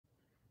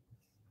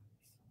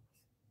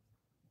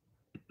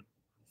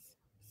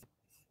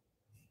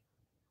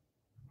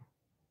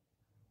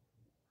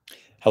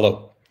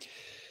Hello.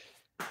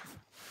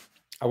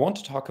 I want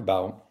to talk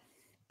about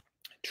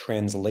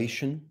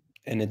translation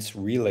and its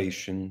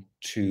relation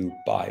to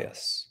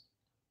bias.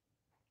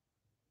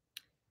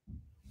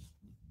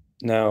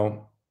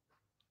 Now,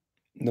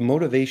 the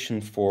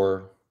motivation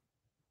for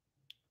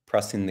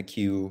pressing the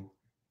cue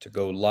to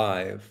go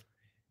live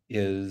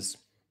is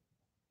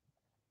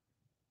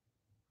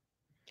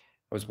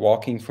I was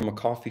walking from a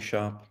coffee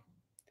shop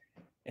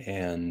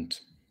and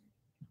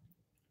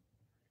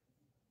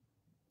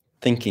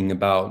thinking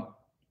about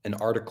an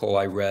article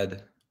I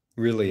read,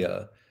 really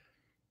an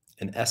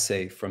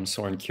essay from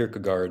Soren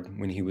Kierkegaard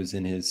when he was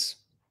in his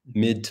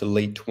mid to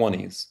late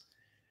 20s,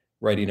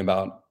 writing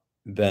about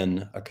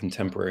then a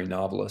contemporary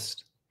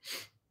novelist,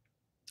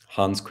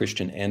 Hans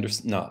Christian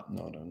Andersen.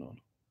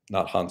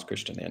 Not Hans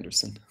Christian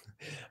Andersen,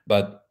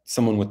 but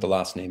someone with the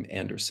last name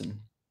Andersen,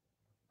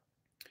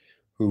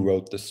 who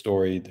wrote the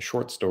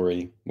short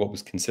story, what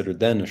was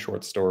considered then a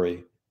short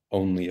story,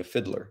 Only a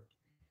Fiddler.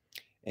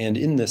 And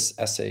in this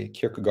essay,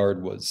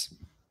 Kierkegaard was,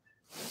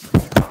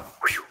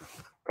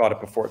 got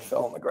it before it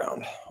fell on the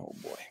ground. Oh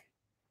boy.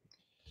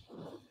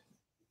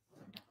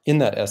 In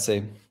that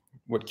essay,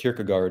 what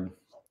Kierkegaard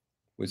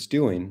was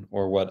doing,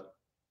 or what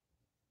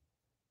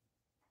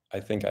I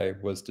think I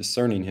was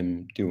discerning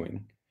him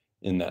doing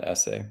in that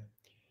essay,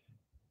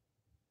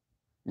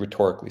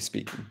 rhetorically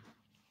speaking,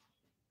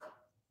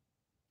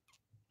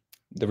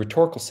 the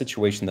rhetorical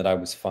situation that I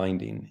was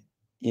finding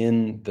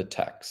in the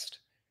text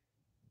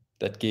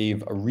that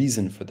gave a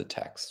reason for the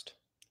text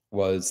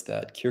was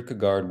that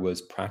Kierkegaard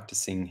was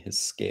practicing his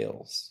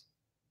scales.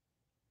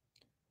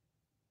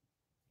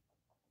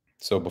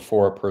 So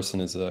before a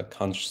person is a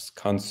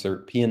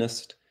concert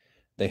pianist,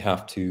 they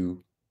have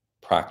to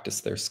practice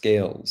their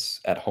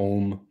scales at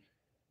home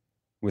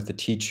with a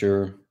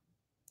teacher,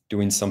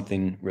 doing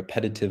something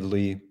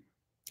repetitively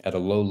at a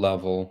low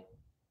level,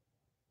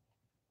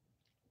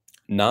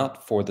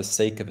 not for the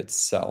sake of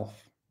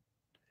itself,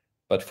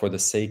 but for the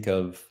sake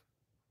of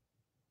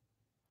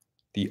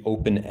the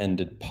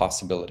open-ended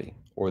possibility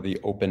or the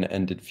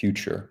open-ended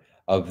future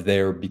of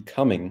their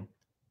becoming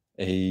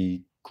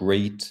a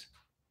great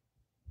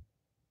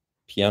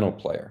piano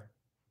player,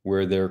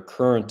 where their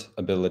current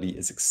ability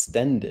is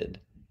extended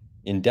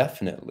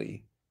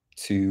indefinitely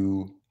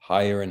to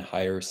higher and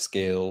higher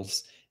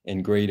scales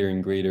and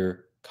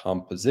greater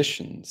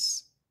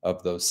compositions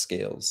of those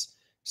scales,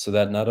 so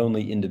that not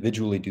only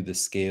individually do the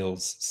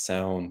scales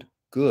sound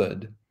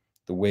good,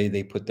 the way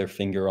they put their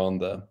finger on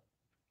the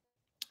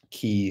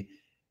key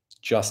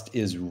just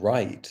is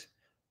right,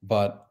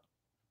 but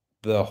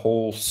the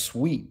whole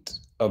suite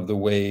of the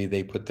way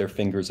they put their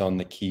fingers on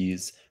the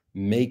keys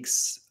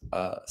makes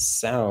a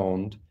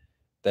sound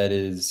that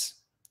is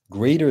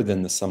greater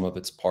than the sum of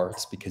its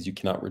parts, because you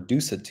cannot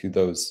reduce it to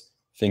those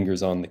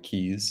fingers on the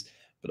keys,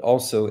 but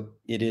also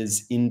it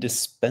is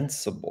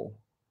indispensable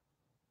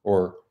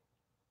or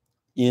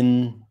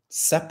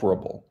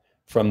inseparable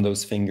from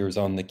those fingers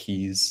on the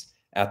keys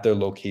at their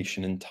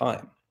location in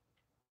time.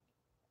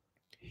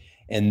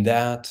 And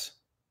that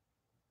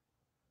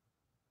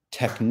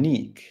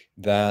technique,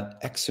 that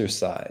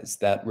exercise,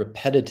 that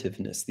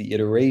repetitiveness, the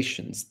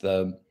iterations,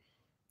 the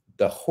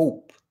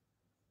hope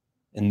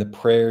and the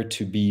prayer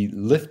to be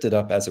lifted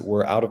up, as it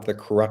were, out of the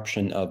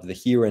corruption of the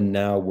here and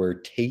now, where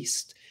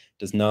taste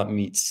does not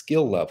meet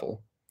skill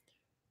level,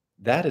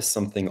 that is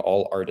something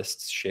all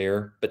artists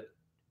share, but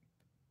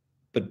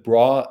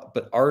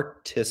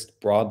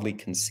artist broadly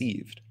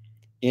conceived.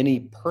 Any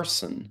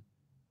person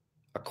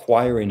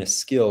acquiring a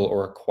skill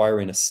or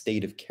acquiring a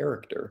state of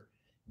character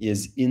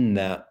is in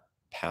that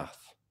path.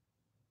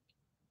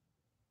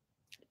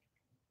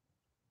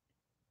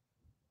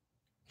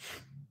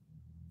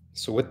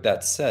 So with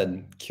that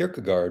said,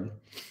 Kierkegaard,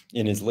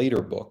 in his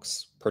later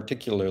books,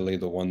 particularly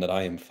the one that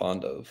I am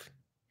fond of,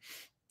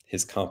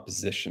 his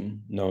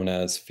composition known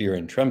as Fear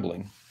and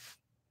Trembling,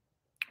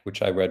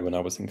 which I read when I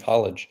was in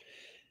college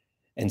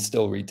and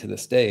still read to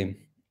this day.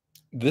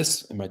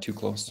 Am I too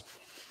close?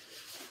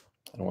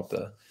 I don't want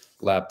the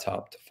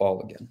laptop to fall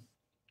again.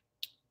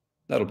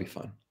 That'll be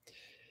fine.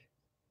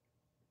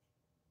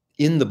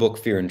 In the book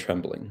Fear and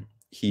Trembling,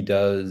 he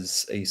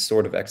does a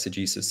sort of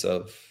exegesis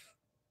of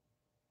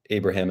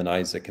Abraham and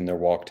Isaac and their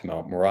walk to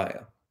Mount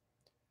Moriah,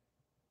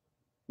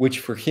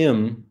 which for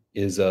him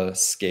is a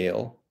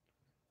scale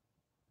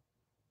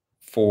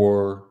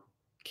for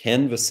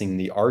canvassing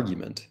the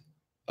argument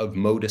of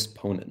modus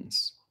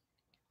ponens,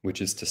 which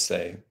is to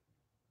say,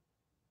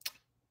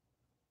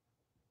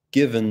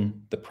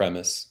 given the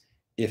premise,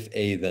 if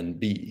A, then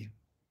B.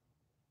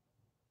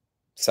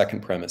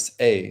 Second premise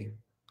A,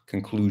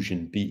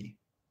 conclusion B.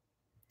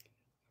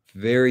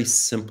 Very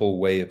simple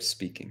way of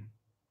speaking.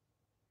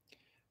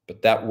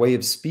 But that way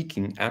of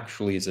speaking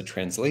actually is a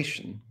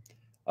translation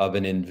of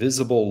an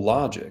invisible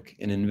logic,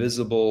 an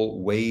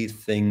invisible way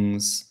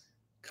things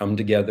come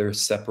together,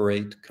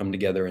 separate, come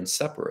together and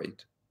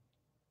separate.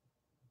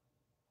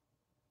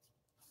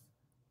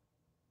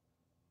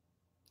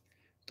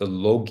 The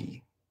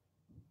logi,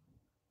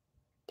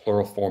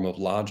 plural form of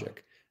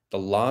logic, the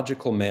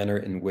logical manner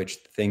in which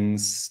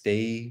things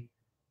stay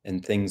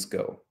and things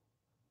go.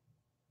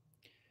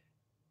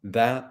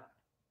 That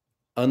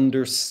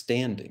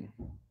understanding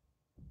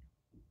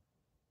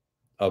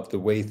of the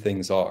way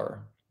things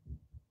are,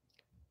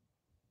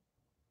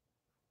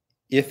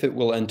 if it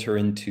will enter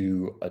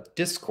into a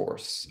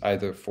discourse,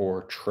 either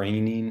for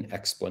training,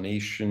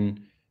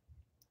 explanation,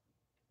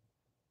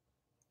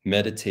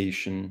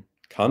 meditation,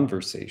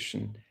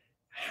 conversation,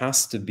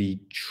 has to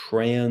be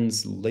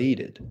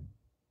translated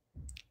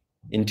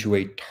into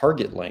a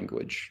target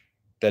language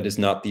that is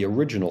not the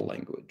original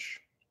language.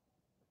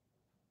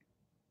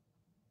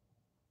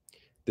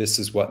 This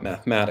is what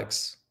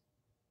mathematics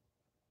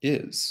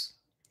is: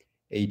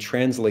 a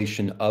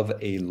translation of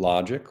a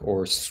logic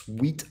or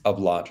suite of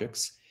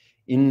logics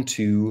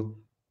into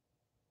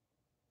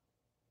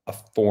a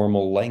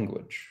formal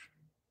language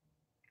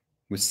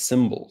with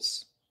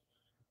symbols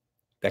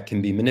that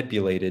can be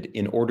manipulated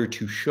in order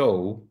to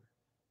show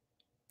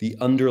the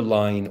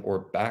underlying or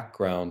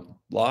background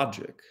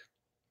logic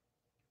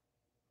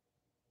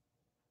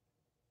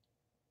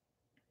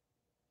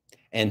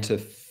and to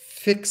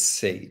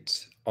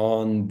fixate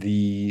on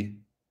the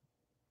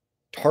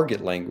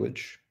target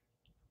language,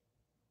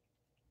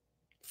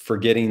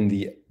 forgetting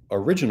the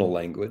original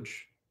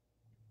language,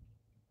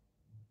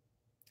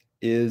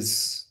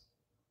 is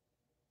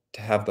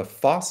to have the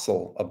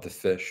fossil of the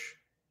fish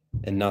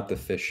and not the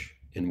fish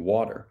in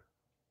water.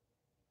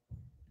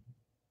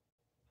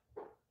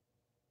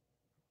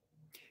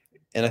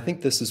 And I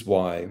think this is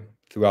why,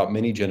 throughout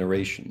many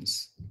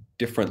generations,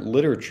 different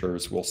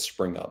literatures will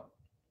spring up,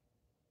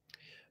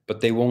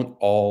 but they won't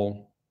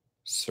all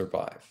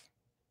survive.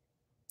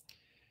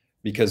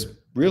 Because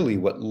really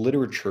what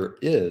literature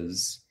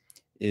is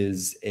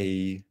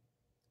a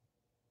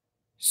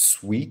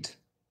suite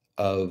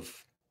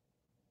of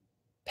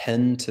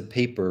pen to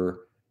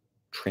paper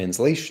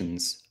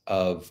translations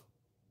of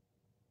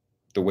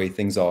the way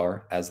things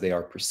are as they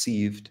are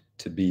perceived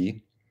to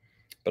be,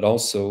 but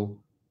also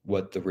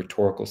what the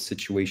rhetorical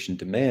situation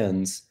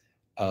demands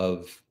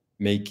of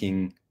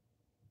making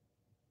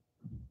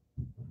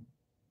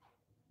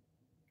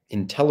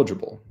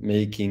intelligible,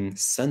 making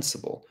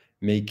sensible,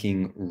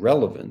 making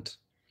relevant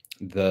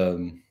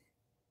the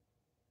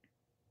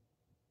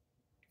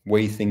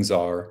way things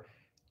are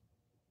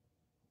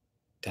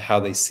to how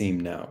they seem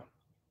now.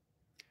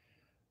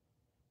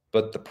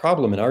 But the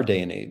problem in our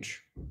day and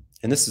age,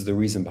 and this is the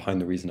reason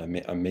behind the reason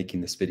I'm making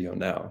this video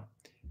now,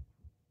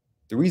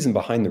 the reason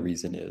behind the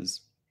reason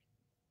is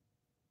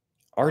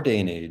our day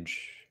and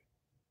age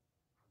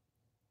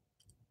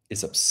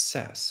is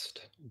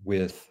obsessed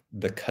with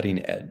the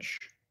cutting edge.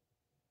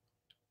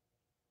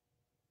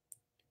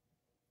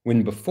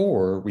 When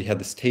before we had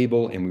this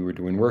table and we were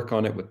doing work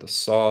on it with the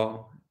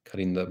saw,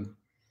 cutting the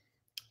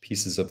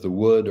pieces of the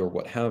wood or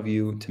what have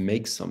you to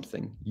make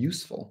something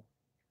useful.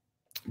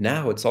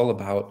 Now it's all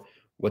about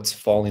what's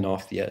falling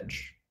off the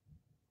edge,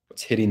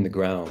 what's hitting the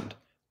ground,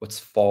 what's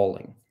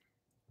falling,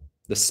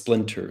 the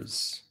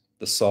splinters,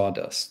 the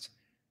sawdust.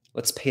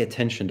 Let's pay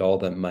attention to all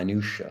the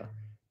minutia,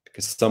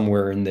 because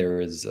somewhere in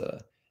there is a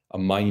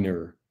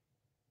minor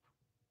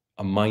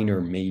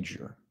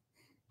major.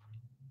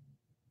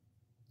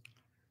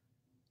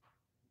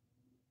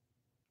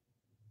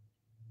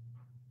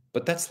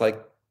 But that's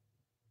like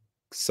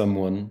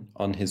someone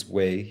on his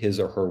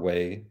or her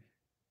way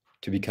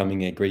to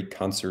becoming a great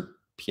concert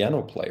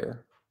piano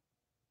player,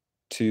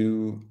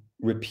 to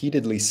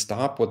repeatedly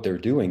stop what they're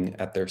doing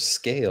at their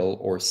scale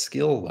or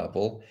skill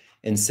level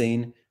and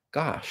saying,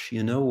 gosh,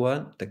 you know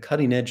what? The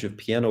cutting edge of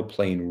piano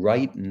playing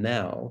right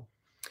now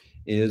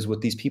is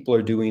what these people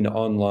are doing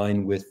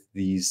online with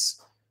these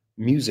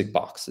music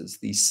boxes,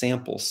 these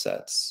sample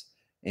sets,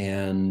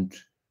 and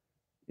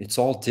it's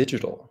all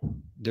digital.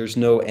 There's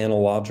no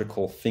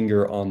analogical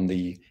finger on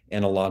the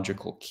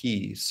analogical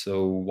key.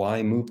 So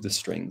why move the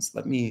strings?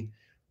 Let me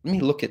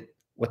look at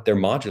what they're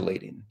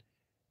modulating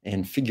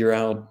and figure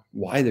out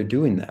why they're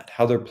doing that,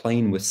 how they're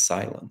playing with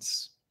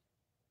silence.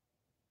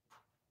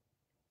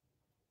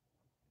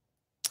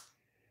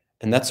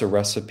 And that's a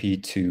recipe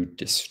to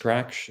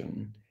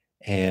distraction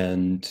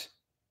and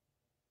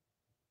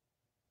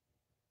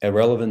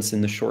irrelevance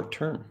in the short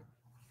term.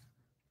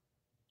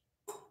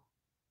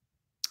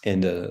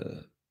 And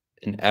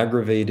an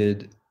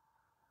aggravated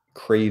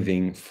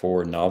craving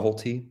for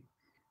novelty.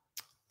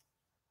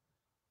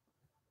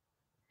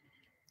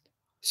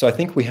 So I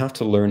think we have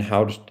to learn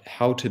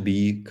how to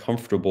be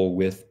comfortable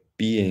with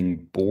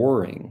being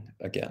boring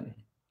again.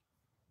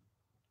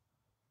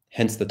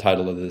 Hence the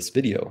title of this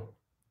video,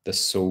 The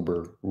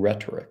Sober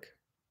Rhetoric.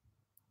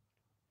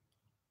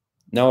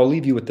 Now I'll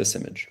leave you with this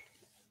image.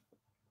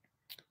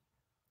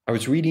 I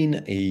was reading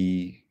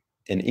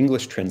an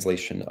English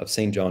translation of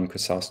St. John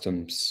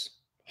Chrysostom's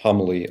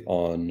homily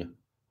on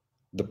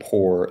the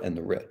poor and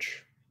the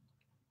rich.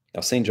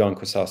 Now, St. John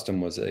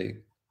Chrysostom was a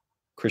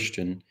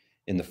Christian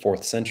in the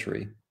 4th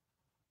century,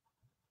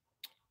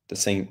 the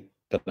saint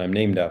that I'm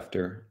named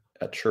after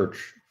at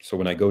church. So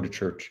when I go to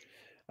church,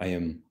 I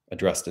am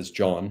addressed as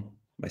John,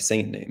 my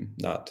saint name,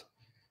 not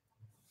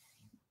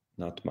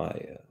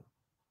my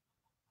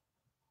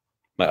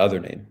other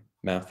name,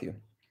 Matthew.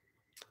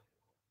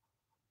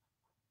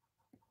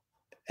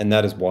 And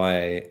that is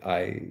why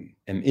I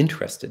am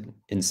interested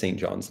in St.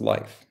 John's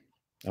life.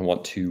 I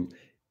want to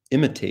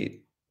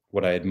imitate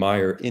what I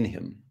admire in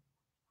him,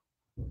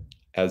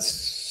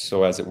 as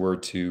it were,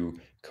 to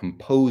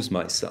compose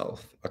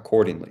myself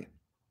accordingly.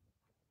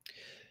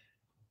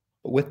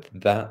 But with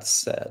that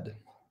said,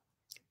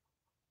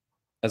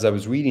 as I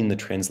was reading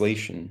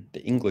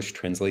the English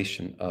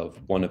translation of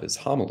one of his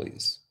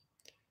homilies,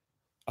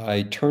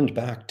 I turned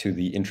back to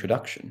the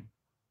introduction,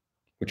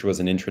 which was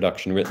an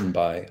introduction written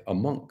by a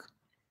monk.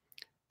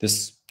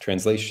 This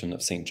translation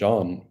of St.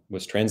 John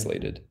was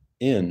translated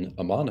in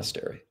a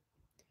monastery.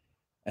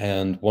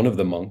 And one of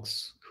the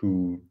monks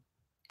who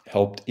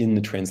helped in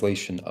the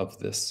translation of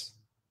this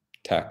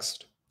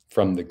text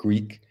from the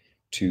Greek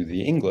to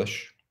the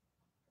English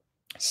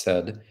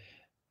said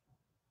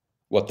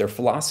what their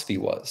philosophy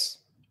was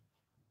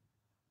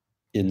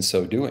in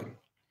so doing.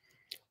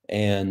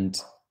 And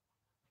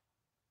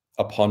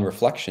upon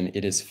reflection,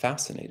 it is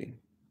fascinating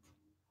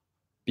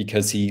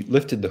because he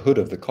lifted the hood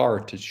of the car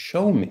to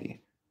show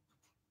me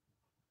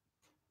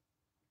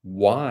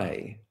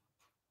why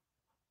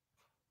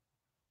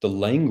the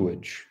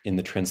language in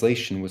the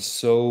translation was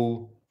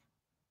so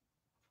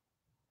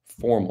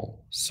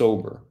formal,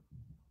 sober,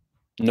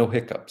 no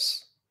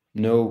hiccups,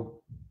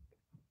 no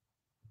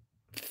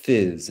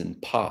fizz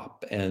and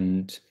pop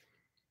and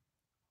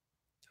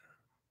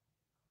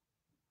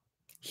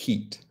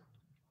heat,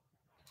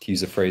 to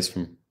use a phrase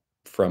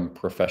from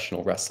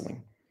professional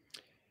wrestling.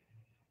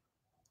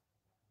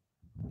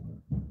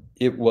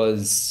 It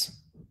was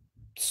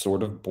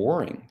sort of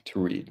boring to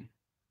read.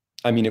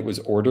 I mean, it was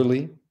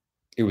orderly,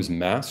 it was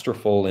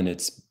masterful in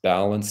its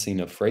balancing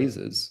of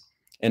phrases.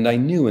 And I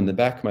knew in the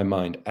back of my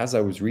mind, as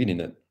I was reading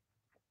it,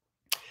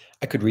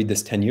 I could read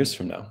this 10 years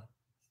from now,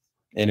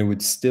 and it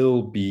would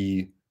still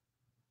be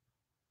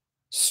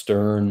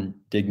stern,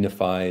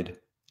 dignified,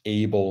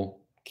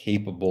 able,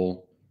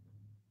 capable,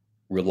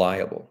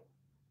 reliable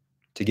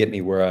to get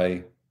me where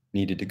I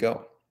needed to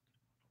go.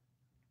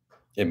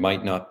 It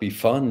might not be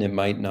fun, it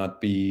might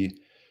not be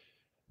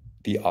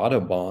the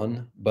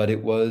Autobahn, but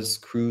it was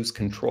cruise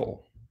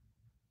control.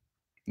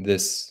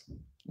 This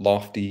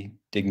lofty,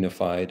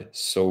 dignified,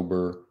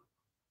 sober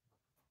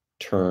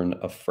turn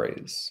of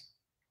phrase,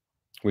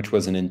 which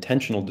was an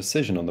intentional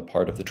decision on the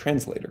part of the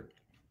translator,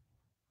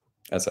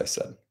 as I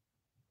said.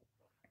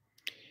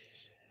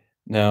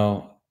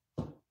 Now,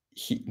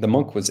 the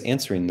monk was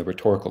answering the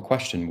rhetorical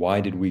question,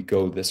 why did we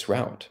go this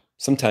route?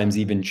 Sometimes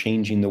even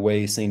changing the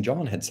way St.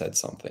 John had said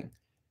something,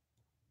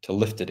 to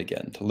lift it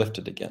again, to lift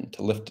it again,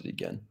 to lift it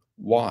again.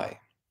 Why?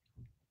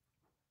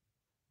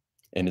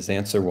 And his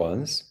answer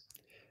was,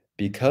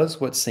 because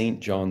what St.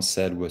 John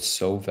said was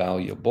so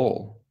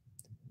valuable,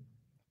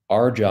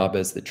 our job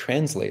as the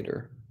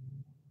translator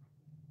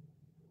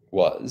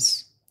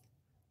was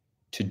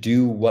to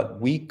do what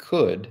we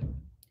could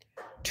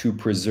to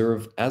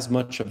preserve as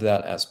much of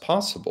that as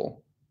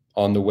possible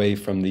on the way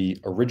from the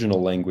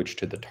original language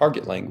to the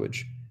target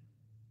language.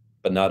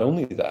 But not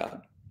only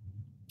that,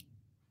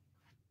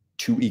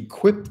 to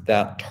equip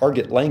that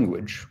target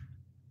language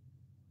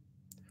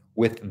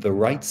with the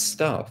right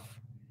stuff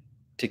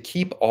to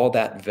keep all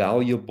that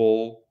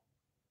valuable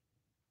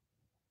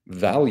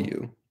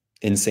value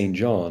in St.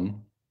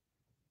 John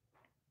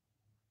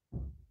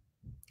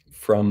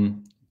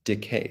from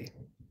decay,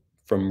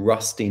 from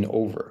rusting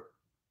over.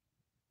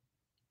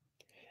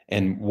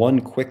 And one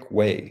quick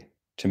way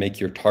to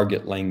make your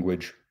target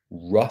language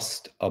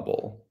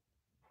rustable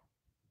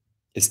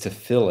is to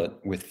fill it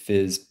with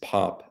fizz,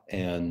 pop,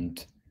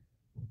 and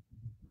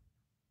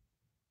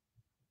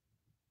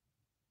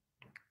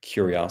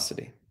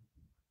curiosity.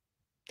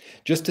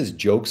 Just as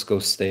jokes go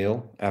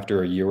stale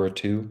after a year or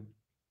two,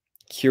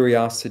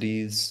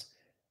 curiosities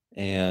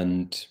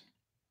and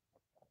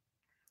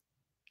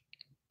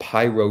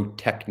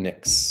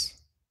pyrotechnics,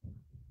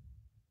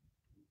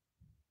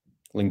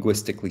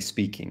 linguistically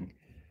speaking,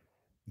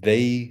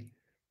 they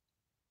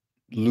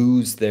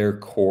lose their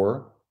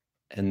core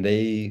and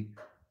they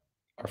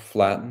are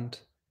flattened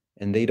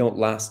and they don't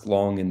last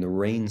long in the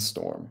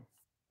rainstorm.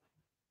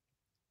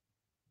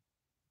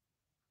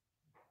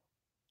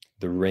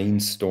 The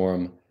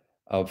rainstorm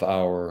of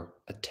our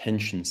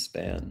attention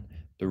span,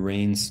 the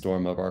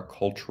rainstorm of our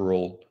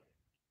cultural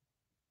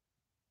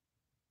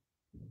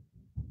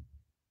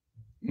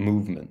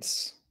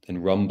movements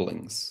and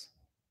rumblings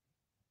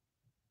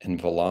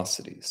and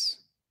velocities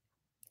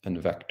and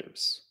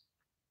vectors.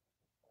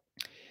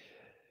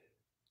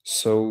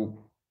 So,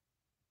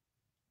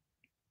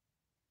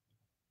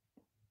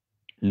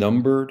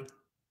 numbered,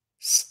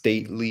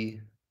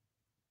 stately,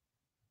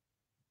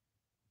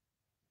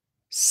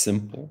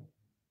 simple,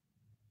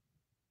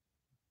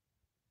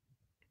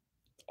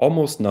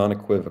 almost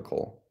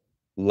non-equivocal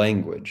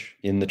language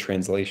in the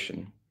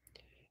translation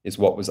is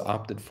what was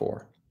opted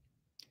for.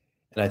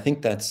 And I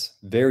think that's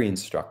very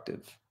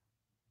instructive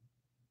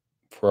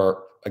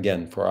for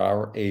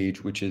our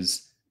age, which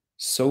is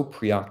so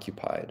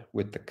preoccupied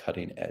with the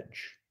cutting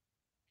edge.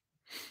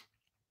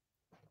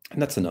 And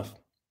that's enough.